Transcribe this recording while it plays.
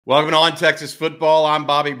Welcome on Texas Football. I'm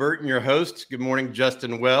Bobby Burton, your host. Good morning,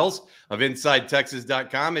 Justin Wells of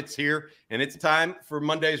InsideTexas.com. It's here, and it's time for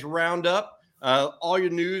Monday's Roundup. All your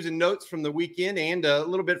news and notes from the weekend and a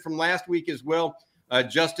little bit from last week as well.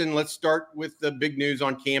 Justin, let's start with the big news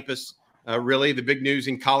on campus, really the big news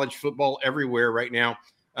in college football everywhere right now.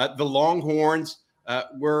 The Longhorns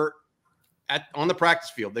were on the practice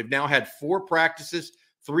field. They've now had 4 practices.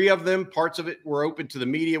 3 of them, parts of it were open to the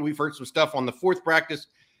media. We've heard some stuff on the 4th practice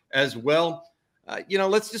as well.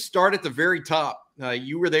 Let's just start at the very top.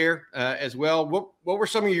 You were there as well. What were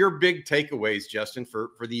some of your big takeaways, Justin,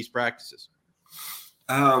 for these practices?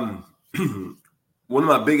 One of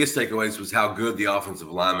my biggest takeaways was how good the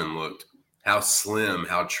offensive linemen looked, how slim,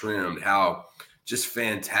 how trimmed, how just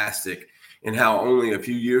fantastic, and how only a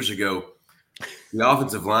few years ago the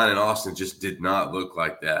offensive line in Austin just did not look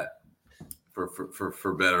like that.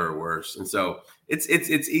 For better or worse. And so it's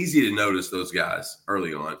easy to notice those guys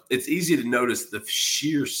early on. It's easy to notice the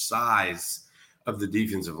sheer size of the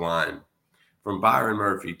defensive line from Byron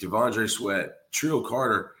Murphy, Devondre Sweat, Trill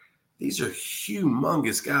Carter. These are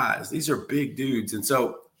humongous guys. These are big dudes. And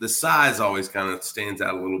so the size always kind of stands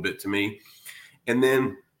out a little bit to me. And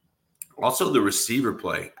then also the receiver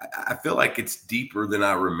play. I feel like it's deeper than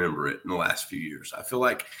I remember it in the last few years. I feel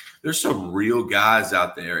like there's some real guys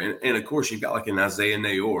out there. And of course, you've got like an Isaiah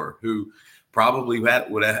Nayor who probably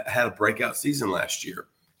would have had a breakout season last year.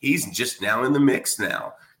 He's just now in the mix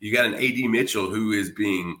now. You got an A.D. Mitchell who is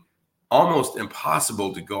being almost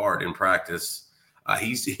impossible to guard in practice.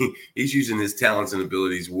 He's using his talents and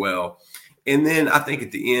abilities well. And then I think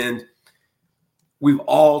at the end, we've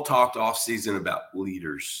all talked off season about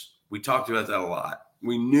leaders. We talked about that a lot.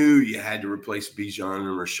 We knew you had to replace Bijan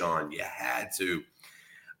and Rashawn. You had to.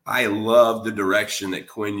 I love the direction that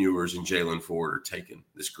Quinn Ewers and Jalen Ford are taking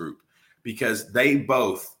this group because they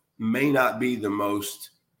both may not be the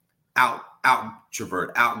most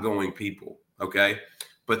outgoing people, okay?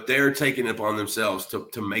 But they're taking it upon themselves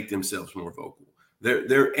to make themselves more vocal. They're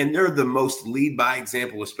the most lead by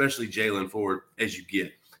example, especially Jalen Ford, as you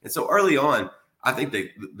get. And so early on, I think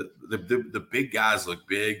the big guys look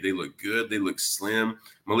big. They look good. They look slim.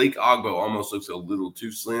 Malik Ogbo almost looks a little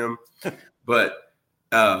too slim, but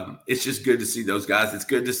it's just good to see those guys. It's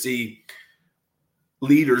good to see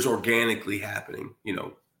leaders organically happening,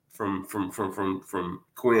 from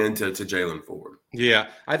Quinn to Jalen Ford. Yeah,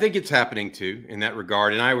 I think it's happening too in that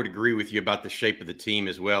regard. And I would agree with you about the shape of the team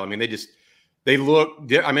as well. I mean, they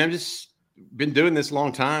look, I've just been doing this a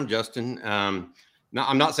long time, Justin. Now,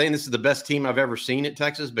 I'm not saying this is the best team I've ever seen at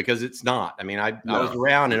Texas because it's not. I mean, I was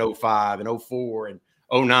around in 05 and 04 and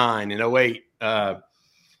 09 and 08.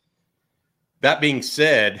 That being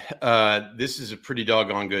said, this is a pretty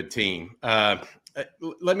doggone good team.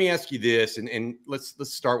 Let me ask you this, and let's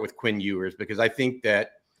start with Quinn Ewers because I think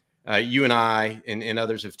that you and I and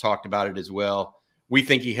others have talked about it as well. We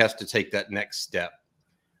think he has to take that next step.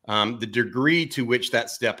 The degree to which that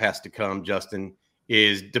step has to come, Justin,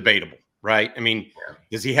 is debatable. Right? I mean,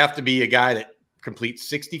 does he have to be a guy that completes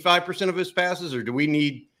 65% of his passes, or do we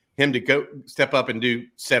need him to go step up and do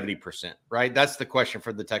 70%? Right? That's the question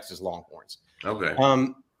for the Texas Longhorns. Okay.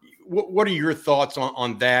 What are your thoughts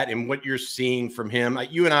on that and what you're seeing from him?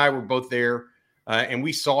 You and I were both there, and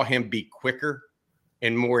we saw him be quicker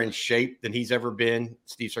and more in shape than he's ever been.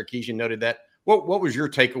 Steve Sarkisian noted that. What was your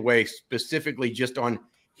takeaway specifically just on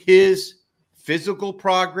his physical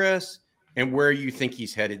progress and where you think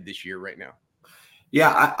he's headed this year right now?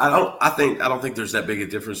 Yeah, I don't think there's that big a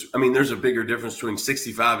difference. I mean, there's a bigger difference between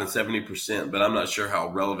 65 and 70%, but I'm not sure how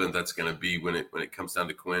relevant that's going to be when it comes down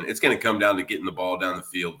to Quinn. It's going to come down to getting the ball down the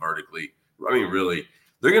field vertically. I mean, really,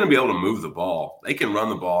 they're going to be able to move the ball. They can run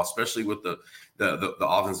the ball, especially with the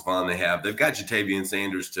offensive line they have. They've got Jatavian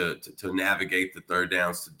Sanders to navigate the third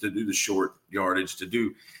downs, to do the short yardage, to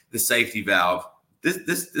do the safety valve.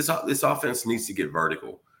 This offense needs to get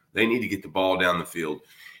vertical. They need to get the ball down the field.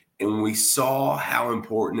 And we saw how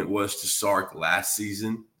important it was to Sark last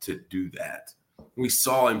season to do that. We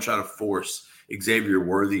saw him try to force Xavier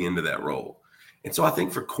Worthy into that role. And so I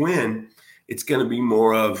think for Quinn, it's going to be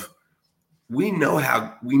more of we know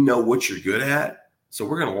what you're good at, so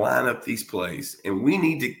we're going to line up these plays. And we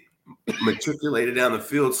need to matriculate it down the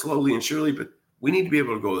field slowly and surely, but we need to be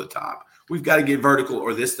able to go to the top. We've got to get vertical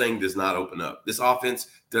or this thing does not open up. This offense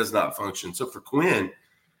does not function. So for Quinn,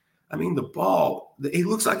 I mean, the ball, he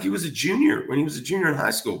looks like he was a junior when he was a junior in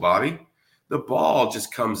high school, Bobby. The ball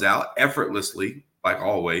just comes out effortlessly, like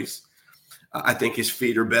always. I think his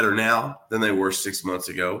feet are better now than they were 6 months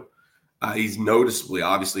ago. He's noticeably,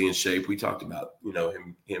 obviously, in shape. We talked about,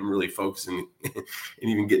 him really focusing and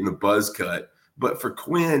even getting the buzz cut. But for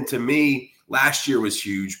Quinn, to me, Last year was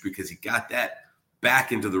huge because he got that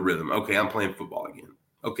back into the rhythm. Okay, I'm playing football again.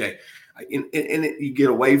 Okay. You get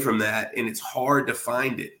away from that, and it's hard to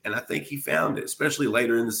find it. And I think he found it, especially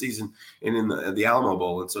later in the season and in the Alamo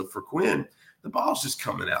Bowl. And so for Quinn, the ball's just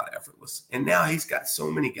coming out effortless. And now he's got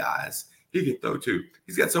so many guys he can throw to.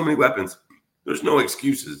 He's got so many weapons. There's no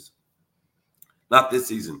excuses. Not this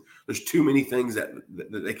season. There's too many things that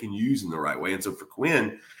they can use in the right way. And so for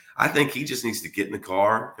Quinn, I think he just needs to get in the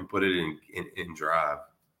car and put it in drive.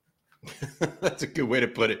 That's a good way to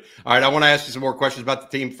put it. All right, I want to ask you some more questions about the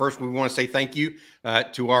team. First, we want to say thank you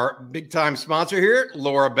to our big-time sponsor here,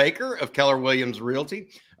 Laura Baker of Keller Williams Realty.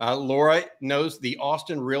 Laura knows the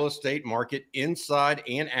Austin real estate market inside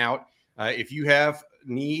and out. If you have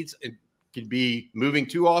needs, it could be moving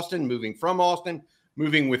to Austin, moving from Austin,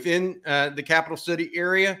 moving within the capital city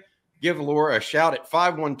area, give Laura a shout at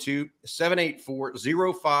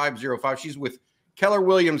 512-784-0505. She's with Keller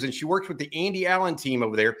Williams, and she works with the Andy Allen team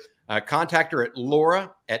over there. Contact her at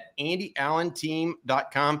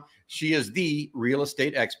laura@andyallenteam.com. She is the real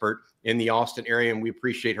estate expert in the Austin area, and we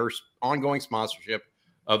appreciate her ongoing sponsorship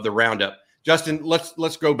of the Roundup. Justin,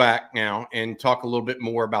 let's go back now and talk a little bit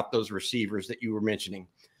more about those receivers that you were mentioning.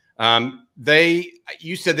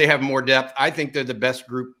 You said they have more depth. I think they're the best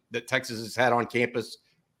group that Texas has had on campus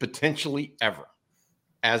potentially ever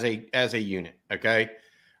as a unit. Okay.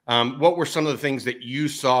 What were some of the things that you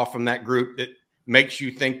saw from that group that makes you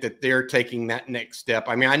think that they're taking that next step?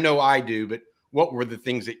 I mean, I know I do, but what were the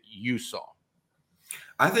things that you saw?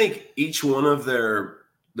 I think each one of their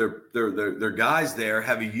guys there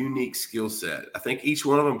have a unique skill set. I think each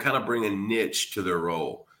one of them kind of bring a niche to their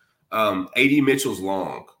role. A.D. Mitchell's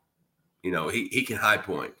long. He can high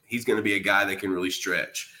point. He's going to be a guy that can really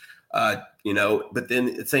stretch. But then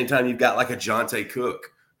at the same time, you've got like a Jonte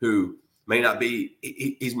Cook who may not be,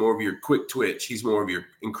 he's more of your quick twitch. He's more of your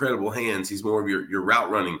incredible hands. He's more of your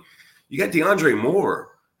route running. You got DeAndre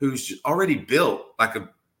Moore, who's already built like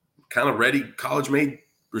a kind of ready college-made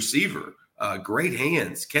receiver. Great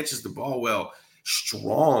hands, catches the ball well,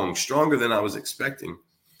 stronger than I was expecting.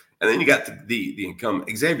 And then you got the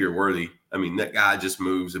incumbent, Xavier Worthy. I mean, that guy just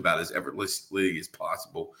moves about as effortlessly as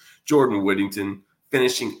possible. Jordan Whittington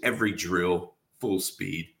finishing every drill full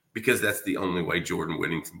speed, because that's the only way Jordan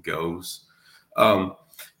Whittington goes.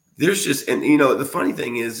 There's just, and the funny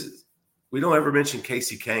thing is, we don't ever mention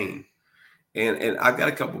Casey Kane. And I've got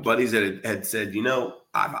a couple buddies that had said,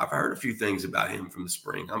 I've heard a few things about him from the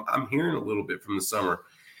spring. I'm hearing a little bit from the summer.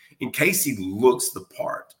 And Casey looks the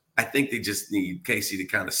part. I think they just need Casey to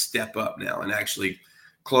kind of step up now and actually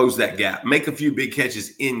close that gap, make a few big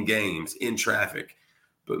catches in games, in traffic.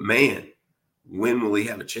 But man, when will he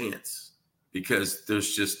have a chance? Because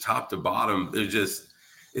there's just top to bottom.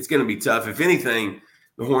 It's going to be tough. If anything,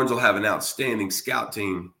 the Horns will have an outstanding scout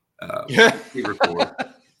team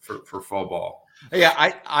for fall ball.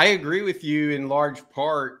 Yeah, I agree with you in large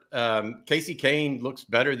part. Casey Kane looks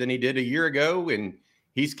better than he did a year ago, and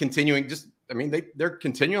he's continuing. They're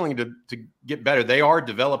continuing to get better. They are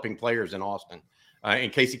developing players in Austin,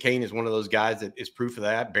 and Casey Kane is one of those guys that is proof of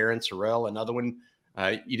that. Barron Sorrell, another one.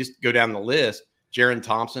 You just go down the list. Jaron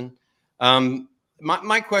Thompson.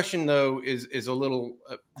 My question though is a little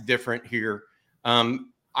different here.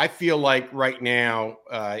 I feel like right now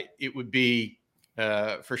it would be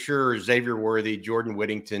for sure Xavier Worthy, Jordan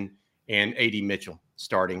Whittington, and A.D. Mitchell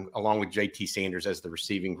starting along with J.T. Sanders as the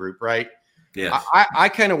receiving group, right? Yes. I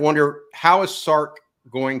kind of wonder, how is Sark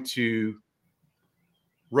going to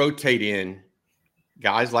rotate in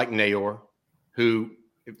guys like Nayor, who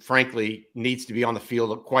frankly needs to be on the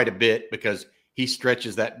field quite a bit because he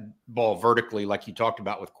stretches that ball vertically, like you talked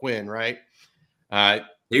about with Quinn, right?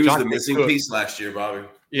 He was the missing piece last year, Bobby.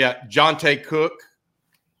 Yeah, Jonte Cook,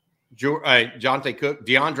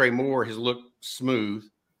 DeAndre Moore has looked smooth.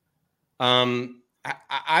 I'm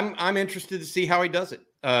interested to see how he does it.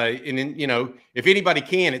 If anybody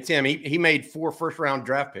can, it's him. He made 4 first-round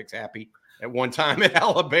draft picks happy at one time at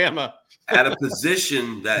Alabama. At a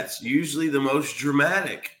position that's usually the most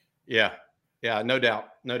dramatic. Yeah, no doubt.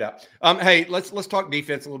 Hey, let's talk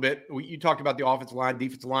defense a little bit. You talked about the offensive line,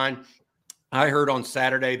 defensive line. I heard on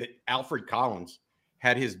Saturday that Alfred Collins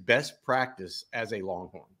had his best practice as a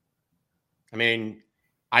Longhorn. I mean,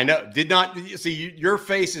 I know, did not see your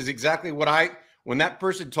face is exactly what when that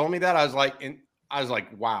person told me that, I was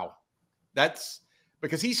like, wow, that's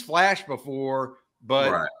because he's flashed before,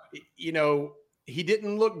 but right. He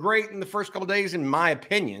didn't look great in the first couple of days, in my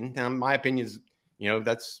opinion. Now, my opinion is,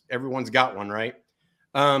 that's everyone's got one, right?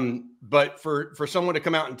 But for someone to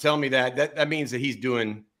come out and tell me that means that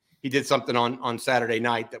he did something on Saturday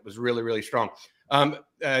night that was really, really strong.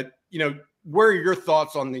 where are your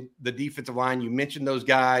thoughts on the defensive line? You mentioned those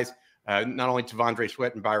guys, not only Tavondre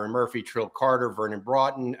Sweat and Byron Murphy, Trill Carter, Vernon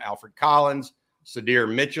Broughton, Alfred Collins,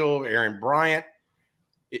 Sadir Mitchell, Aaron Bryant.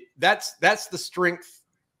 That's the strength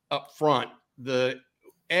up front. The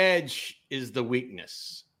edge is the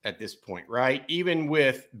weakness at this point, right? Even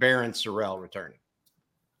with Barron Sorrell returning.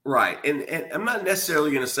 Right. And I'm not necessarily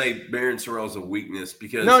going to say Barron Sorrell is a weakness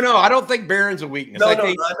because no, I don't think Barron's a weakness. No.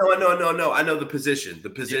 I know the position.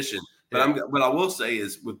 Yeah. But I will say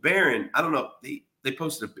is with Barron, I don't know. They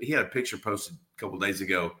posted, he had a picture posted a couple of days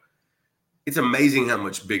ago. It's amazing how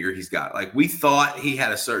much bigger he's got. Like we thought he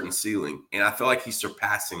had a certain ceiling, and I feel like he's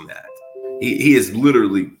surpassing that. He is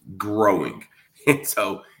literally growing. And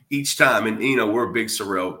so each time, and we're a big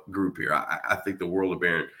Sorrell group here. I think the world of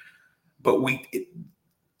Barron. But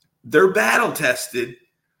they're battle tested,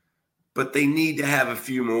 but they need to have a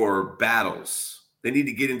few more battles. They need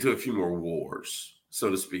to get into a few more wars, so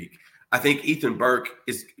to speak. I think Ethan Burke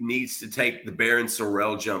needs to take the Barron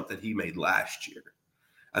Sorrell jump that he made last year.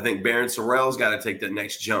 I think Barron Sorrell's got to take that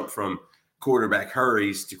next jump from quarterback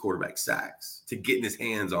hurries to quarterback sacks, to getting his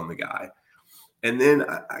hands on the guy. And then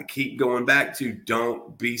I keep going back to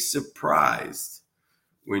don't be surprised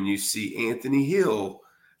when you see Anthony Hill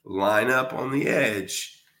line up on the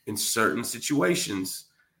edge in certain situations,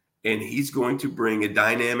 and he's going to bring a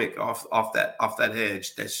dynamic off that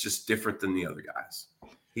edge that's just different than the other guys.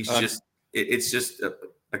 He's it's just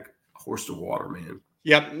like a horse to water, man.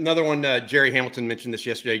 Yep. Another one, Jerry Hamilton mentioned this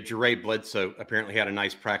yesterday. Jere Bledsoe apparently had a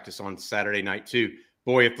nice practice on Saturday night too.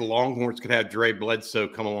 Boy, if the Longhorns could have Jere Bledsoe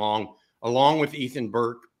come along with Ethan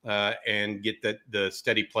Burke and get the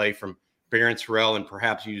steady play from Barron Sorrell and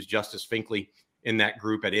perhaps use Justice Finkley in that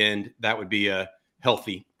group at end, that would be a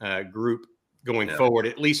healthy group going forward,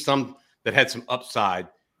 at least some that had some upside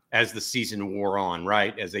as the season wore on,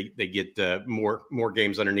 right? As they get more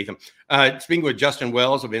games underneath them. Speaking with Justin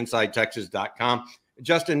Wells of InsideTexas.com.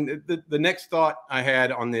 Justin, the next thought I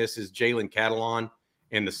had on this is Jalen Catalon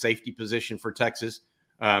and the safety position for Texas.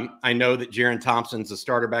 I know that Jaron Thompson's a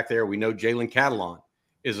starter back there. We know Jalen Catalon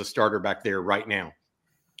is a starter back there right now.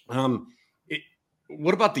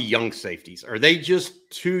 What about the young safeties? Are they just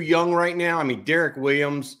too young right now? I mean, Derek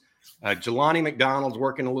Williams, Jelani McDonald's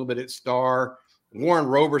working a little bit at star. Warren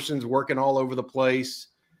Roberson's working all over the place.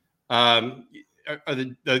 Are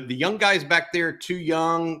the young guys back there too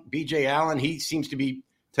young? B.J. Allen, he seems to be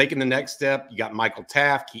taking the next step. You got Michael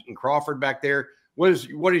Taft, Keaton Crawford back there. What is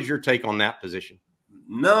your take on that position?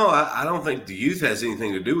 No, I don't think the youth has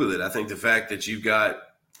anything to do with it. I think the fact that you've got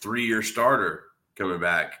 3-year starter coming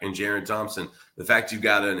back and Jaron Thompson, the fact you've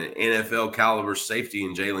got an NFL caliber safety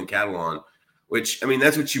in Jalen Catalon, which, I mean,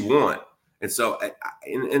 that's what you want. And so,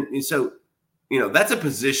 that's a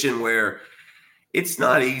position where it's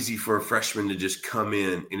not easy for a freshman to just come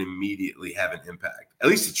in and immediately have an impact, at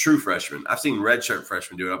least a true freshman. I've seen redshirt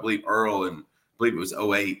freshmen do it. I believe Earl and I believe it was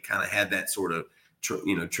 08 kind of had that sort of,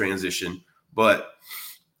 transition. But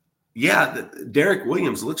yeah, Derek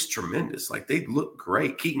Williams looks tremendous. Like they look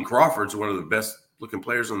great. Keaton Crawford's one of the best looking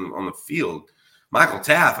players on the field. Michael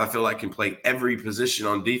Taft, I feel like, can play every position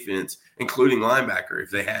on defense, including linebacker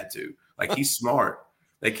if they had to. Like he's smart.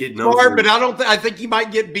 That kid knows. Smart, but I think he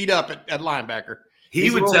might get beat up at linebacker.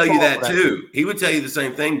 He would tell you that too. He would tell you the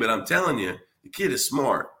same thing, but I'm telling you, the kid is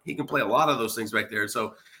smart. He can play a lot of those things back there.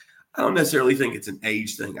 So I don't necessarily think it's an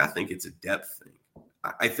age thing. I think it's a depth thing.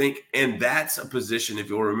 I think, and that's a position, if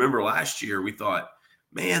you'll remember last year, we thought,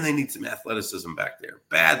 man, they need some athleticism back there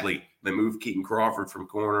badly. They moved Keaton Crawford from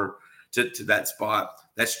corner to that spot.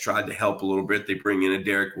 That's tried to help a little bit. They bring in a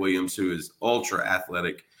Derek Williams who is ultra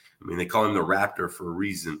athletic. I mean, they call him the Raptor for a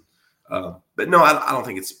reason. But no, I don't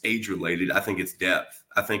think it's age related. I think it's depth.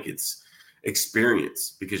 I think it's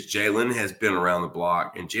experience because Jalen has been around the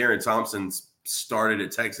block and Jaron Thompson's started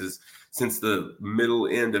at Texas since the middle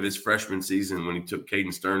end of his freshman season when he took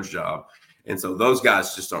Caden Stern's job. And so those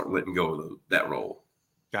guys just aren't letting go of that role.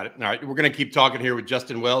 Got it. All right. We're going to keep talking here with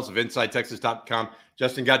Justin Wells of InsideTexas.com.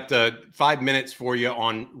 Justin, got 5 minutes for you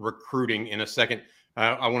on recruiting in a second.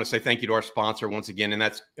 I want to say thank you to our sponsor once again, and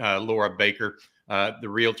that's Laura Baker, the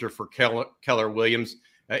realtor for Keller Williams.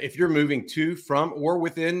 If you're moving to, from, or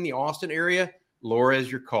within the Austin area, Laura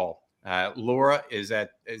is your call. Laura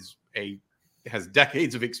has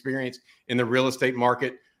decades of experience in the real estate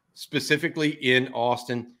market, specifically in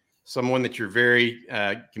Austin. Someone that you're very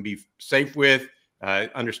can be safe with,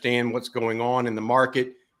 understand what's going on in the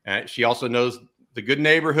market. She also knows the good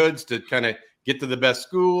neighborhoods to kind of get to the best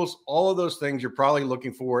schools. All of those things you're probably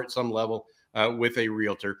looking for at some level with a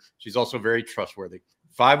realtor. She's also very trustworthy.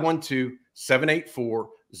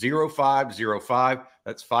 512-784-0505.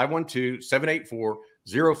 That's 512-784-0505.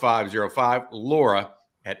 0505, Laura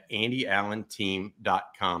at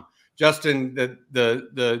AndyAllenTeam.com. Justin,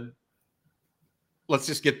 let's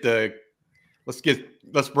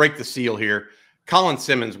break the seal here. Colin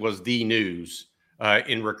Simmons was the news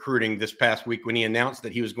in recruiting this past week when he announced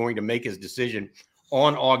that he was going to make his decision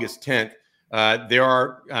on August 10th. There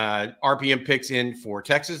are RPM picks in for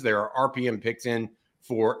Texas. There are RPM picks in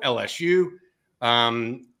for LSU.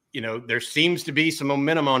 There seems to be some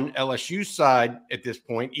momentum on LSU's side at this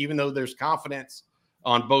point, even though there's confidence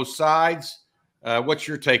on both sides. What's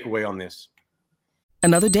your takeaway on this?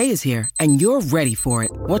 Another day is here, and you're ready for it.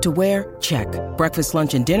 What to wear? Check. Breakfast,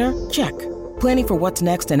 lunch, and dinner? Check. Planning for what's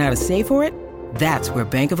next and how to save for it? That's where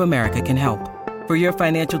Bank of America can help. For your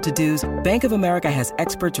financial to-dos, Bank of America has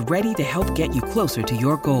experts ready to help get you closer to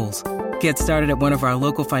your goals. Get started at one of our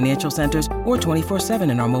local financial centers or 24/7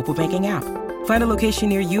 in our mobile banking app. Find a location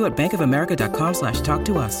near you at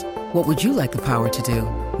bankofamerica.com/talktous. What would you like the power to do?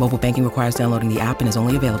 Mobile banking requires downloading the app and is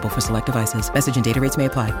only available for select devices. Message and data rates may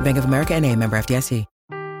apply. Bank of America NA, member FDIC.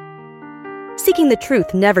 Seeking the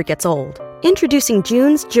truth never gets old. Introducing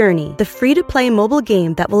June's Journey, the free-to-play mobile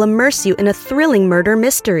game that will immerse you in a thrilling murder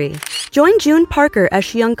mystery. Join June Parker as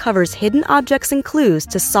she uncovers hidden objects and clues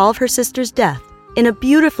to solve her sister's death in a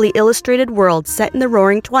beautifully illustrated world set in the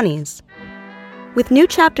Roaring '20s. With new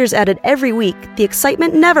chapters added every week, the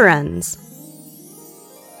excitement never ends.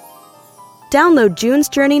 Download June's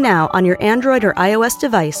Journey now on your Android or iOS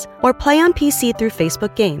device or play on PC through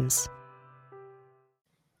Facebook Games.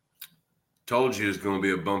 Told you it's going to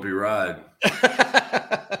be a bumpy ride.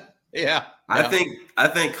 Yeah. I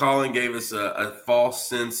think Colin gave us a false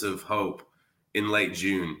sense of hope in late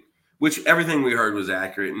June, which everything we heard was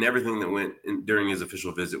accurate, and everything that went during his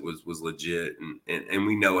official visit was legit. And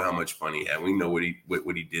we know how much fun he had. We know what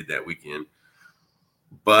he did that weekend.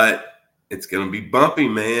 But it's going to be bumpy,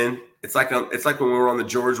 man. It's like when we were on the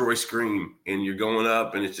George Roy Scream and you're going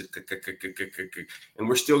up and it's just and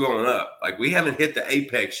we're still going up. Like, we haven't hit the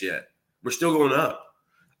apex yet. We're still going up.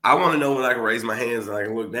 I want to know when I can raise my hands and I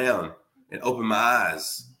can look down and open my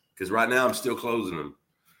eyes, because right now I'm still closing them.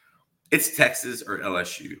 It's Texas or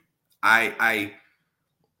LSU.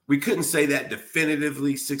 We couldn't say that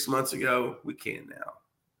definitively 6 months ago. We can now.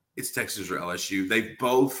 It's Texas or LSU. They've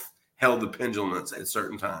both held the pendulums at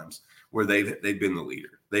certain times where they've been the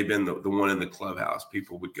leader. They've been the one in the clubhouse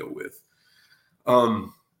people would go with.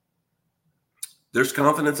 There's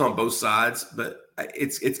confidence on both sides, but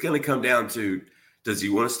it's going to come down to, does he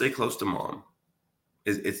want to stay close to mom?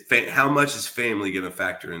 How much is family going to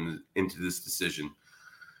factor into this decision?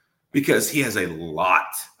 Because he has a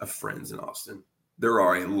lot of friends in Austin. There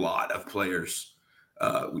are a lot of players.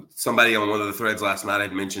 Somebody on one of the threads last night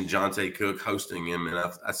had mentioned Jonte Cook hosting him, and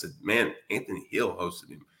I said, man, Anthony Hill hosted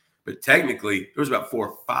him. But technically, there was about 4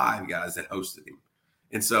 or 5 guys that hosted him.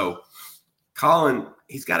 And so Colin,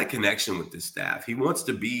 he's got a connection with this staff. He wants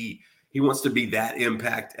to be that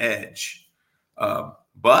impact edge.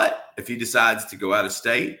 But if he decides to go out of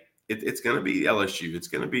state, it's going to be LSU. It's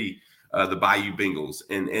going to be the Bayou Bengals.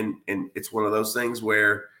 And it's one of those things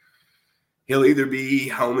where he'll either be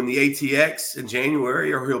home in the ATX in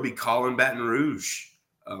January or he'll be calling Baton Rouge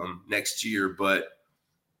next year. But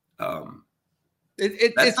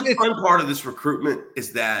that's the fun part of this recruitment,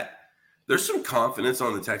 is that there's some confidence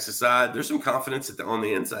on the Texas side. There's some confidence on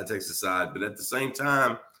the inside Texas side. But at the same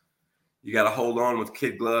time, you got to hold on with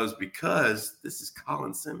kid gloves, because this is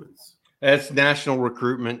Colin Simmons. That's National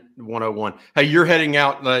Recruitment 101. Hey, you're heading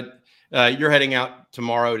out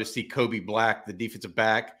tomorrow to see Kobe Black, the defensive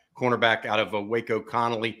cornerback out of Waco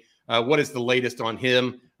Connolly. What is the latest on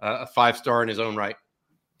him? A 5-star in his own right.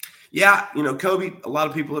 Yeah, Kobe, a lot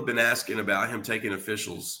of people have been asking about him taking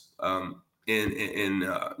officials during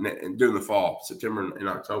the fall, September and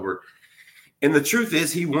October. And the truth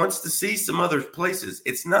is, he wants to see some other places.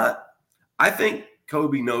 I think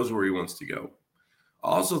Kobe knows where he wants to go. I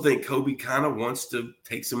also think Kobe kind of wants to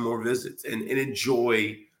take some more visits and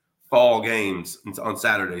enjoy fall games on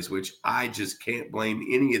Saturdays, which I just can't blame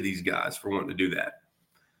any of these guys for wanting to do that.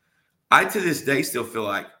 I, to this day, still feel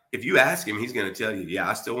like if you ask him, he's going to tell you, yeah,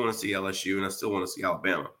 I still want to see LSU and I still want to see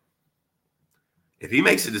Alabama. If he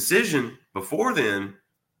makes a decision before then,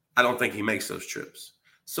 I don't think he makes those trips.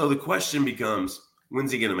 So the question becomes,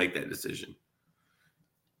 when's he going to make that decision?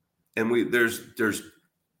 And there's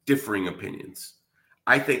differing opinions.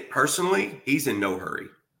 I think personally, he's in no hurry.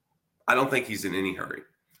 I don't think he's in any hurry.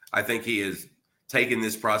 I think he has taken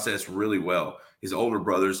this process really well. His older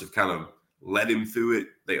brothers have kind of led him through it.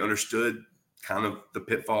 They understood kind of the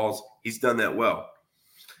pitfalls. He's done that well.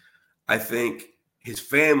 I think his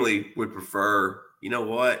family would prefer, you know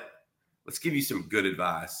what? let's give you some good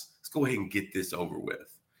advice. Let's go ahead and get this over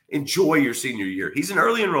with. Enjoy your senior year. He's an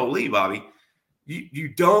early enrollee, Bobby. You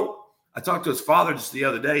don't – I talked to his father just the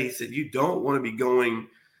other day. He said you don't want to be going,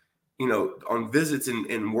 on visits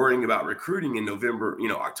and worrying about recruiting in November,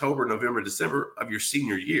 October, November, December of your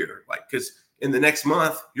senior year. Because in the next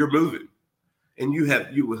month, you're moving. And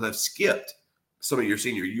you will have skipped some of your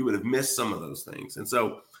senior. You would have missed some of those things. And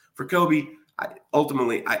so for Kobe,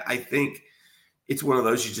 I think it's one of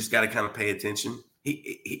those you just got to kind of pay attention.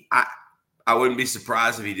 I wouldn't be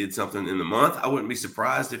surprised if he did something in the month. I wouldn't be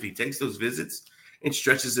surprised if he takes those visits and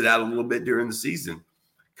stretches it out a little bit during the season.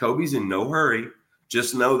 Kobe's in no hurry.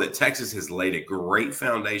 Just know that Texas has laid a great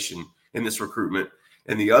foundation in this recruitment.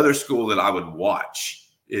 And the other school that I would watch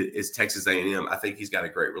is Texas A&M. I think he's got a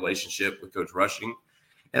great relationship with Coach Rushing.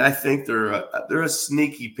 And I think they're a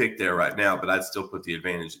sneaky pick there right now, but I'd still put the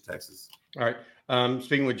advantage at Texas. All right.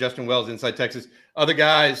 Speaking with Justin Wells, Inside Texas, other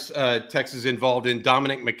guys Texas involved in,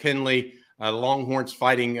 Dominic McKinley, the Longhorns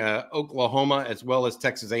fighting Oklahoma as well as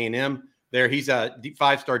Texas A&M. There, he's a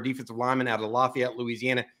 5-star defensive lineman out of Lafayette,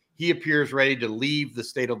 Louisiana. He appears ready to leave the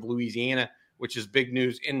state of Louisiana, which is big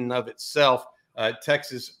news in and of itself.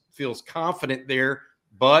 Texas feels confident there,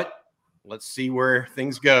 but let's see where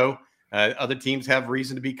things go. Other teams have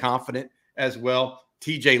reason to be confident as well.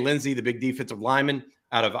 TJ Lindsey, the big defensive lineman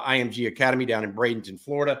out of IMG Academy down in Bradenton,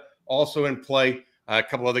 Florida, also in play. A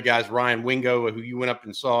couple other guys, Ryan Wingo, who you went up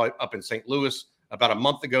and saw up in St. Louis about a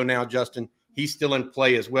month ago now, Justin. He's still in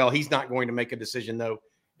play as well. He's not going to make a decision, though,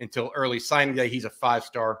 until early signing day. He's a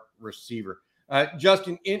 5-star receiver.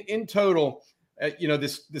 Justin, in total,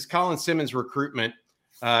 this Colin Simmons recruitment,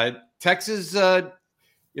 Texas,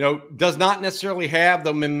 does not necessarily have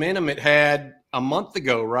the momentum it had a month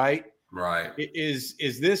ago, right? Right. Is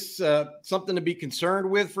this something to be concerned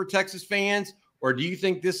with for Texas fans, or do you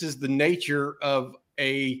think this is the nature of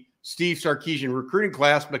a Steve Sarkisian recruiting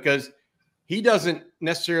class? Because he doesn't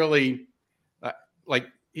necessarily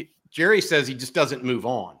Jerry says he just doesn't move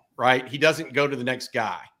on, right? He doesn't go to the next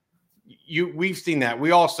guy. We've seen that.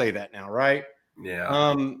 We all say that now, right?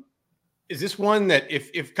 Yeah. Is this one that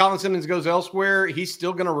if Colin Simmons goes elsewhere, he's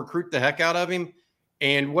still going to recruit the heck out of him?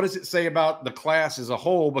 And what does it say about the class as a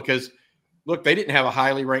whole? Because, look, they didn't have a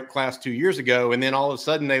highly ranked class 2 years ago, and then all of a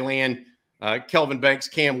sudden they land Kelvin Banks,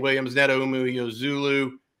 Cam Williams, Neto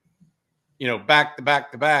Umuyo-Zulu, back to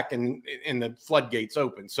back, and the floodgates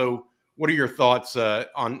open. So what are your thoughts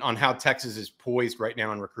on how Texas is poised right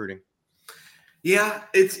now in recruiting? Yeah,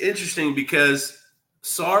 it's interesting because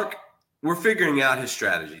Sark, we're figuring out his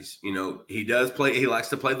strategies. He likes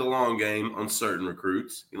to play the long game on certain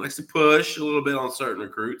recruits. He likes to push a little bit on certain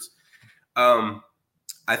recruits. I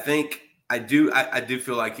do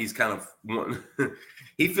feel like he's kind of one.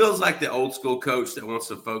 He feels like the old school coach that wants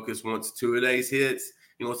to focus once two-a-days hits.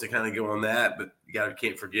 He wants to kind of go on that, but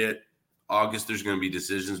can't forget August, there's going to be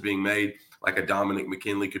decisions being made, like a Dominic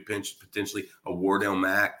McKinley could potentially, a Wardell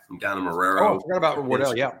Mack from down in Marrero. Oh, I forgot about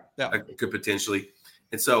Wardell, yeah. Could potentially.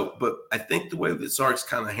 And so, but I think the way that Sark's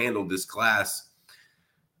kind of handled this class,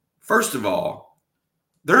 first of all,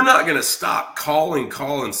 they're not going to stop calling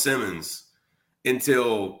Colin Simmons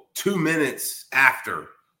until 2 minutes after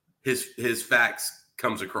his fax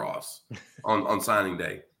comes across on signing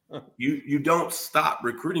day. You don't stop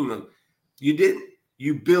recruiting them.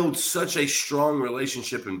 You build such a strong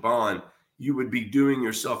relationship and bond, you would be doing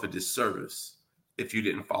yourself a disservice if you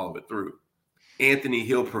didn't follow it through. Anthony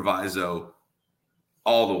Hill proviso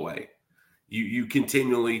all the way. You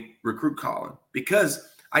continually recruit Colin because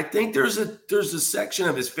I think there's a section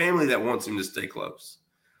of his family that wants him to stay close.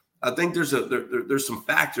 I think there's some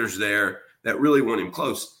factors there that really want him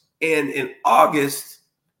close. And in August,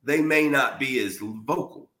 they may not be as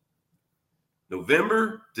vocal.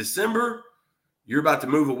 November, December, you're about to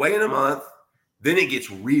move away in a month. Then it gets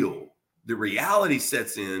real. The reality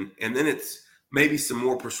sets in, and then it's maybe some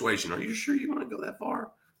more persuasion. Are you sure you want to go that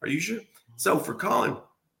far? Are you sure? So for Colin,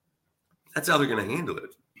 that's how they're going to handle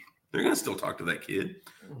it. They're going to still talk to that kid.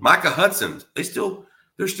 Micah Hudson, they're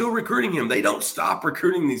still recruiting him. They don't stop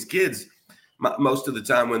recruiting these kids most of the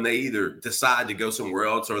time when they either decide to go somewhere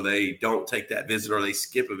else or they don't take that visit or they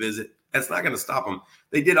skip a visit. That's not going to stop them.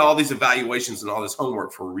 They did all these evaluations and all this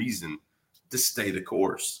homework for a reason, to stay the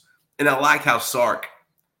course. And I like how Sark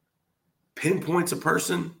pinpoints a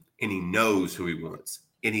person and he knows who he wants.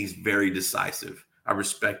 And he's very decisive. I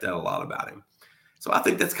respect that a lot about him. So I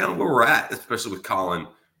think that's kind of where we're at, especially with Colin.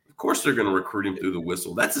 Of course, they're going to recruit him through the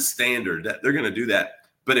whistle. That's a standard. That they're going to do that.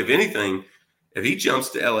 But if anything, if he jumps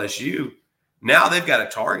to LSU, now they've got a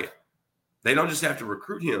target. They don't just have to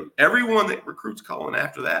recruit him. Everyone that recruits Colin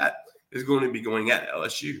after that is going to be going at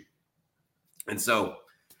LSU. And so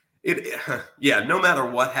Yeah, no matter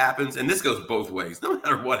what happens, and this goes both ways, no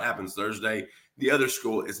matter what happens Thursday, the other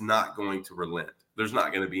school is not going to relent. There's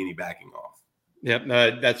not going to be any backing off. Yep,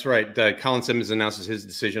 that's right. Colin Simmons announces his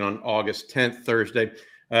decision on August 10th, Thursday,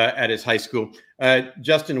 at his high school.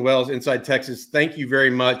 Justin Wells, Inside Texas, thank you very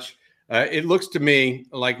much. It looks to me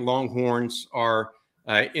like Longhorns are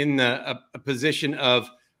in a position of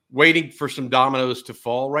waiting for some dominoes to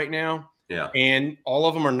fall right now. Yeah. And all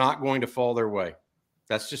of them are not going to fall their way.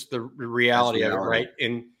 That's just the reality of it, right?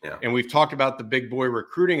 And we've talked about the big boy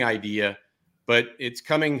recruiting idea, but it's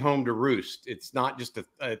coming home to roost. It's not just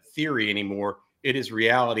a theory anymore. It is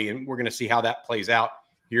reality, and we're going to see how that plays out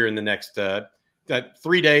here in the next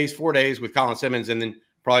 3 days, 4 days with Colin Simmons, and then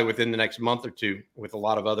probably within the next month or two with a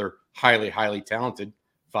lot of other highly, highly talented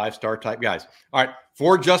five-star type guys. All right,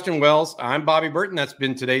 for Justin Wells, I'm Bobby Burton. That's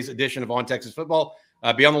been today's edition of On Texas Football.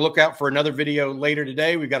 Be on the lookout for another video later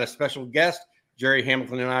today. We've got a special guest. Jerry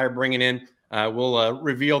Hamilton and I are bringing in. We'll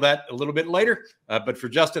reveal that a little bit later. But for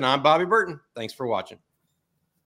Justin, I'm Bobby Burton. Thanks for watching.